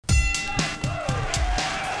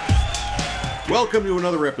Welcome to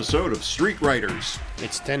another episode of Street Writers.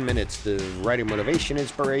 It's 10 minutes to writing motivation,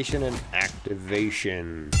 inspiration, and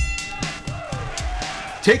activation.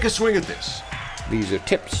 Take a swing at this. These are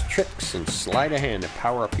tips, tricks, and sleight of hand to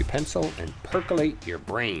power up your pencil and percolate your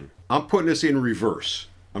brain. I'm putting this in reverse.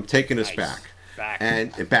 I'm taking us back.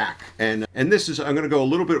 And this is, I'm going to go a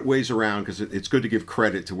little bit ways around because it's good to give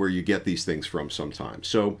credit to where you get these things from sometimes.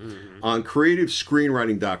 So on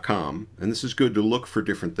creativescreenwriting.com, and this is good to look for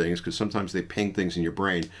different things because sometimes they ping things in your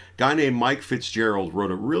brain. A guy named Mike Fitzgerald wrote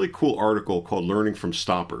a really cool article called Learning from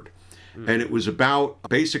Stoppard. And it was about,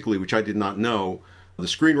 basically, which I did not know, the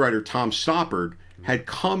screenwriter Tom Stoppard had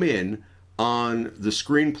come in on the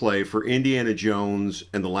screenplay for Indiana Jones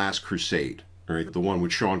and the Last Crusade, right? The one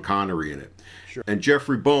with Sean Connery in it. Sure. And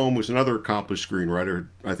Jeffrey Boehm was another accomplished screenwriter,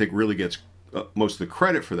 I think really gets most of the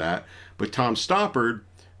credit for that. But Tom Stoppard,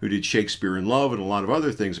 who did Shakespeare in Love and a lot of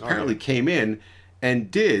other things, apparently came in and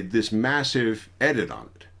did this massive edit on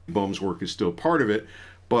it. Boehm's work is still part of it,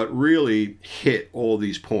 but really hit all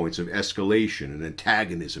these points of escalation and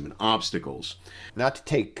antagonism and obstacles. Not to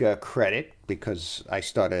take credit, because I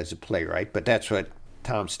started as a playwright, but that's what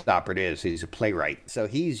Tom Stoppard is. He's a playwright. So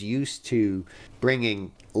he's used to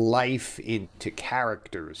bringing life into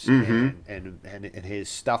characters, and his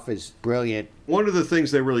stuff is brilliant. One of the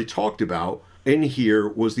things they really talked about in here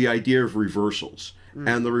was the idea of reversals.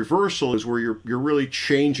 And the reversal is where you're really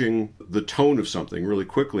changing the tone of something really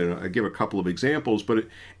quickly. And I give a couple of examples, but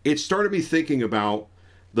it started me thinking about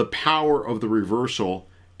the power of the reversal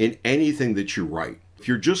in anything that you write. If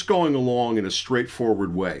you're just going along in a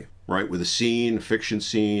straightforward way, right, with a scene, a fiction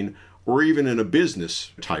scene, or even in a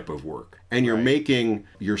business type of work, and you're making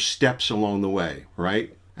your steps along the way,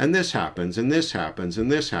 right? And this happens, and this happens,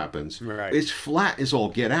 and this happens. Right. It's flat as all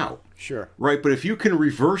get out. Sure. Right, but if you can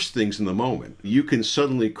reverse things in the moment, you can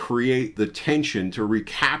suddenly create the tension to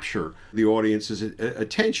recapture the audience's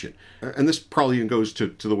attention. And this probably even goes to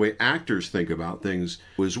the way actors think about things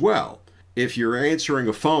as well. If you're answering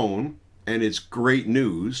a phone and it's great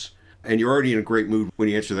news, and you're already in a great mood when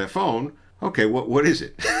you answer that phone, okay, what is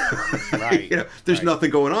it? Right. There's nothing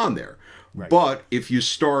going on there. Right. But if you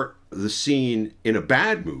start the scene in a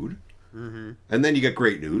bad mood, and then you get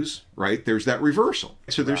great news, right? There's that reversal.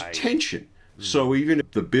 So there's tension. So even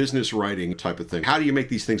the business writing type of thing, how do you make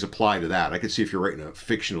these things apply to that? I could see if you're writing a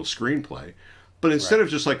fictional screenplay, but instead of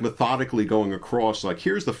just like methodically going across, like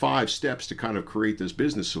here's the 5 steps to kind of create this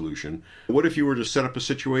business solution, what if you were to set up a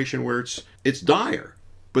situation where it's dire,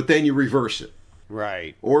 but then you reverse it?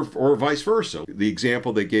 Right. Or vice versa. The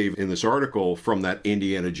example they gave in this article from that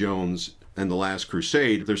Indiana Jones and the Last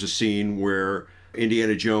Crusade, there's a scene where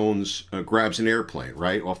Indiana Jones grabs an airplane,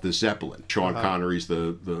 right, off the Zeppelin. Sean Connery's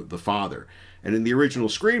the father. And in the original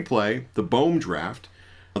screenplay, the Boehm draft,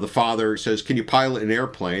 the father says, "Can you pilot an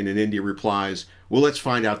airplane?" And Indy replies, "Well, let's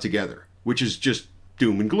find out together," which is just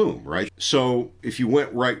doom and gloom, right? So if you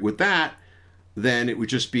went right with that, then it would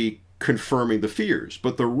just be confirming the fears.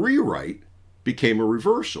 But the rewrite became a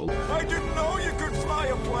reversal. I didn't know you could fly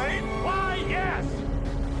a plane. Why, yes.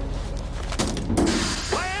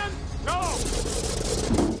 Land? No.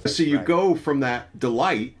 So you go from that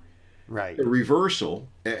delight, Right. a reversal,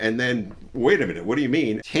 and then, wait a minute, what do you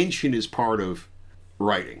mean? Tension is part of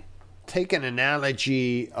writing. Take an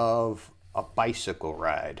analogy of a bicycle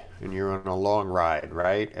ride, and you're on a long ride,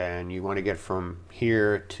 right? And you want to get from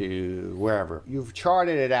here to wherever. You've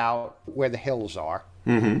charted it out where the hills are.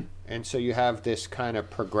 And so you have this kind of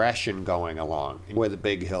progression going along where the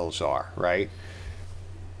big hills are, right?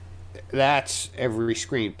 That's every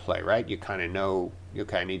screenplay, right? You kind of know, you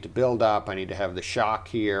kind of need to build up. I need to have the shock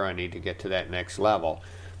here. I need to get to that next level.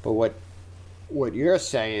 But what you're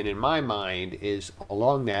saying in my mind is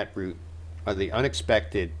along that route are the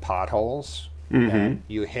unexpected potholes that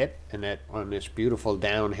you hit, and that on this beautiful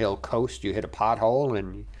downhill coast, you hit a pothole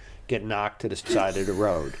and you get knocked to the side of the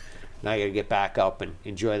road. Now you got to get back up and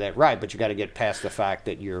enjoy that ride, but you got to get past the fact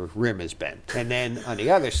that your rim is bent. And then on the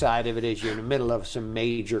other side of it is you're in the middle of some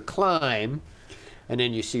major climb, and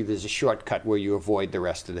then you see there's a shortcut where you avoid the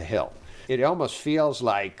rest of the hill. It almost feels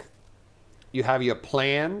like you have your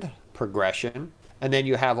planned progression, and then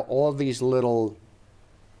you have all these little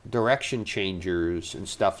direction changers and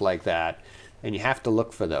stuff like that, and you have to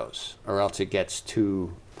look for those, or else it gets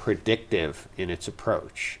too predictive in its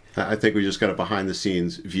approach. I think we just got a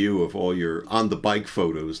behind-the-scenes view of all your on-the-bike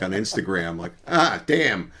photos on Instagram. Like,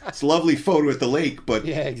 damn, it's a lovely photo at the lake, but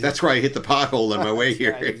that's where I hit the pothole on my way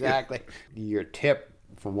here. Right, exactly. Your tip,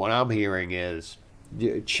 from what I'm hearing, is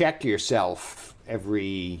check yourself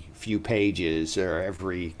every few pages or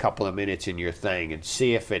every couple of minutes in your thing and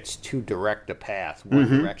see if it's too direct a path, one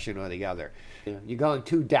direction or the other. You're going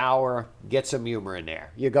too dour, get some humor in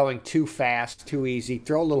there. You're going too fast, too easy,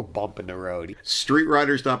 throw a little bump in the road.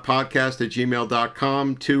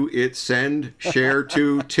 Streetwriters.podcast@gmail.com. To it send, share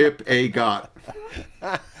to, tip a got.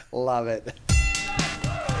 Love it.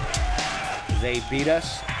 They beat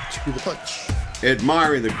us to the punch.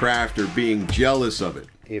 Admiring the craft or being jealous of it.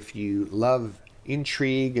 If you love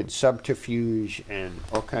intrigue and subterfuge and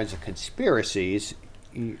all kinds of conspiracies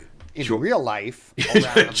in real life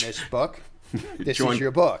around this book, this is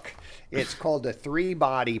your book. It's called The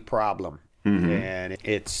Three-Body Problem. And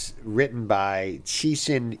it's written by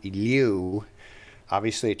Cixin Liu,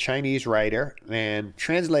 obviously a Chinese writer, and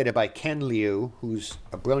translated by Ken Liu, who's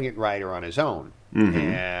a brilliant writer on his own.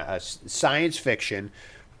 Science fiction,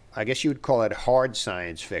 I guess you would call it hard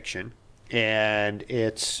science fiction, and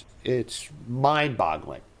it's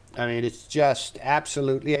mind-boggling. I mean, it's just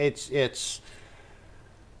absolutely, it's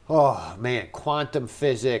oh man, quantum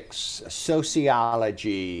physics,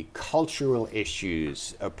 sociology, cultural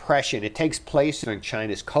issues, oppression. It takes place during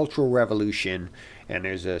China's Cultural Revolution, and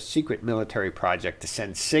there's a secret military project to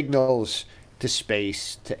send signals to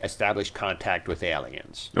space to establish contact with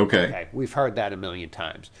aliens. Okay. We've heard that a million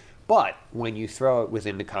times. But when you throw it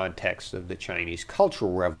within the context of the Chinese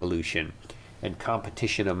Cultural Revolution and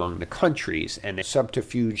competition among the countries and the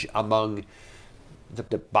subterfuge among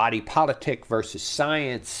the body politic versus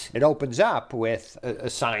science, it opens up with a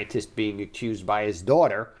scientist being accused by his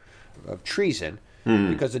daughter of treason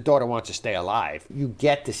because the daughter wants to stay alive. You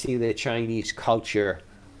get to see the Chinese culture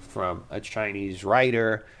from a Chinese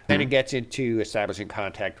writer. Then it gets into establishing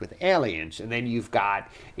contact with aliens. And then you've got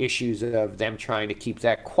issues of them trying to keep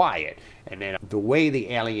that quiet. And then the way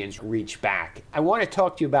the aliens reach back. I want to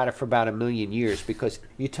talk to you about it for about a million years because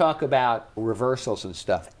you talk about reversals and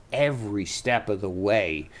stuff. Every step of the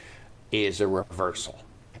way is a reversal.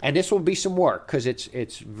 And this will be some work because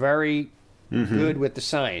it's very good with the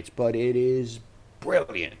science, but it is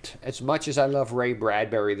brilliant. As much as I love Ray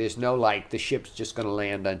Bradbury, there's no like the ship's just going to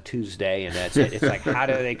land on Tuesday and that's it. It's like, how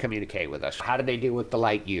do they communicate with us? How do they deal with the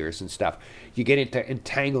light years and stuff? You get into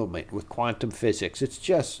entanglement with quantum physics. It's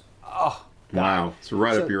just, oh, God. Wow. It's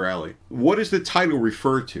right up your alley. What does the title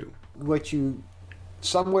refer to? What you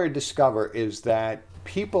somewhere discover is that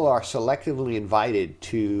people are selectively invited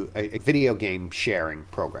to a video game sharing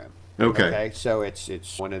program. Okay. So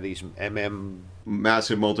it's one of these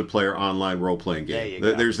massive multiplayer online role-playing game.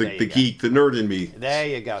 There's the geek, the nerd in me. There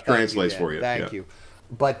you go. Translates for you. Thank you.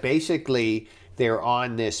 But basically, they're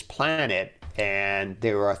on this planet, and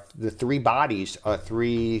there are the three bodies are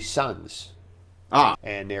three suns.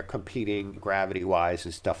 And they're competing gravity-wise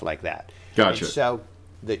and stuff like that. Gotcha. And so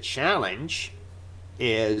the challenge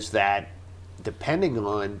is that depending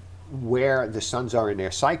on where the suns are in their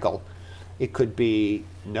cycle, it could be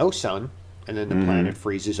no sun, and then the planet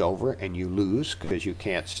freezes over and you lose because you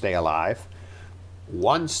can't stay alive.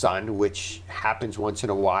 One sun, which happens once in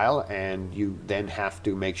a while, and you then have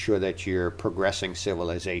to make sure that you're progressing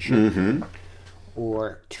civilization.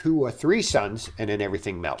 Or two or three suns, and then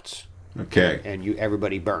everything melts. Okay. And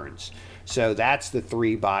everybody burns. So that's the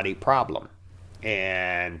three-body problem.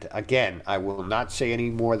 And again, I will not say any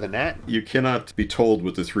more than that. You cannot be told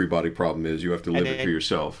what the three-body problem is. You have to live it for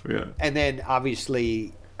yourself. Yeah. And then,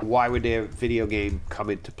 obviously, why would a video game come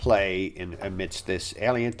into play amidst this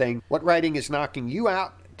alien thing? What writing is knocking you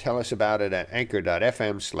out? Tell us about it at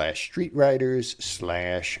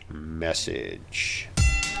anchor.fm/streetwriters/message.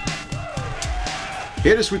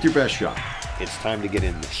 Hit us with your best shot. It's time to get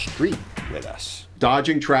in the street with us.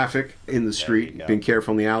 Dodging traffic in the street, being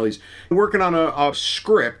careful in the alleys. Working on a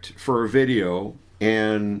script for a video,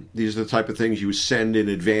 and these are the type of things you send in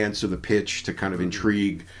advance of the pitch to kind of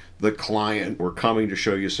intrigue the client. We're coming to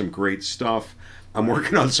show you some great stuff. I'm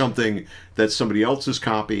working on something that's somebody else's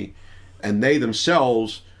copy, and they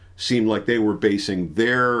themselves seemed like they were basing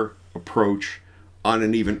their approach on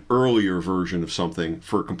an even earlier version of something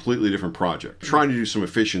for a completely different project, trying to do some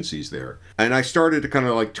efficiencies there. And I started to kind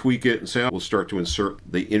of like tweak it and say, we'll start to insert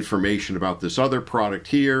the information about this other product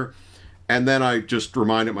here. And then I just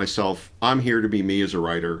reminded myself, I'm here to be me as a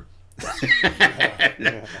writer.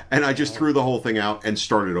 And I just threw the whole thing out and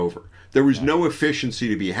started over. There was no efficiency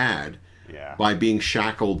to be had by being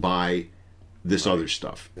shackled by this other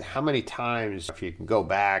stuff. How many times, if you can go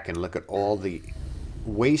back and look at all the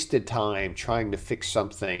wasted time trying to fix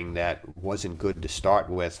something that wasn't good to start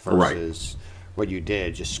with versus what you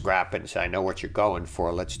did, just scrap it and say, I know what you're going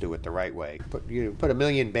for, let's do it the right way. Put a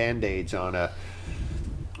million Band-Aids on a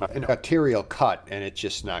an arterial cut, and it's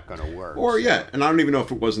just not going to work. Or, yeah, and I don't even know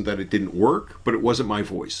if it wasn't that it didn't work, but it wasn't my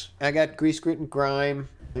voice. I got grease, grit, and grime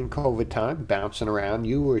in COVID time, bouncing around.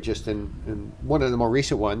 You were just in one of the more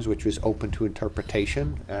recent ones, which was open to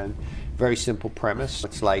interpretation, and very simple premise.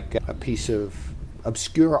 It's like a piece of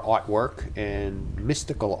obscure artwork and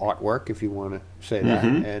mystical artwork, if you want to say that.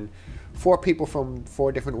 And 4 people from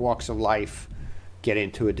 4 different walks of life get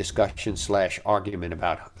into a discussion / argument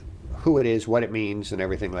about who it is, what it means, and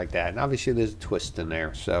everything like that. And obviously there's a twist in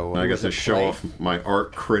there. So I got to show off my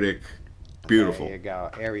art critic. Beautiful. There you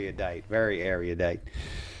go. Erudite. Very erudite.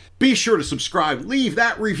 Be sure to subscribe, leave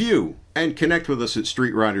that review, and connect with us at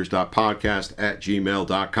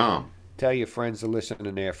streetriders.podcast@gmail.com. Tell your friends to listen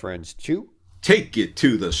and their friends too. Take it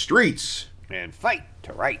to the streets. And fight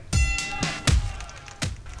to right.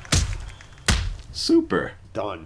 Super. Done.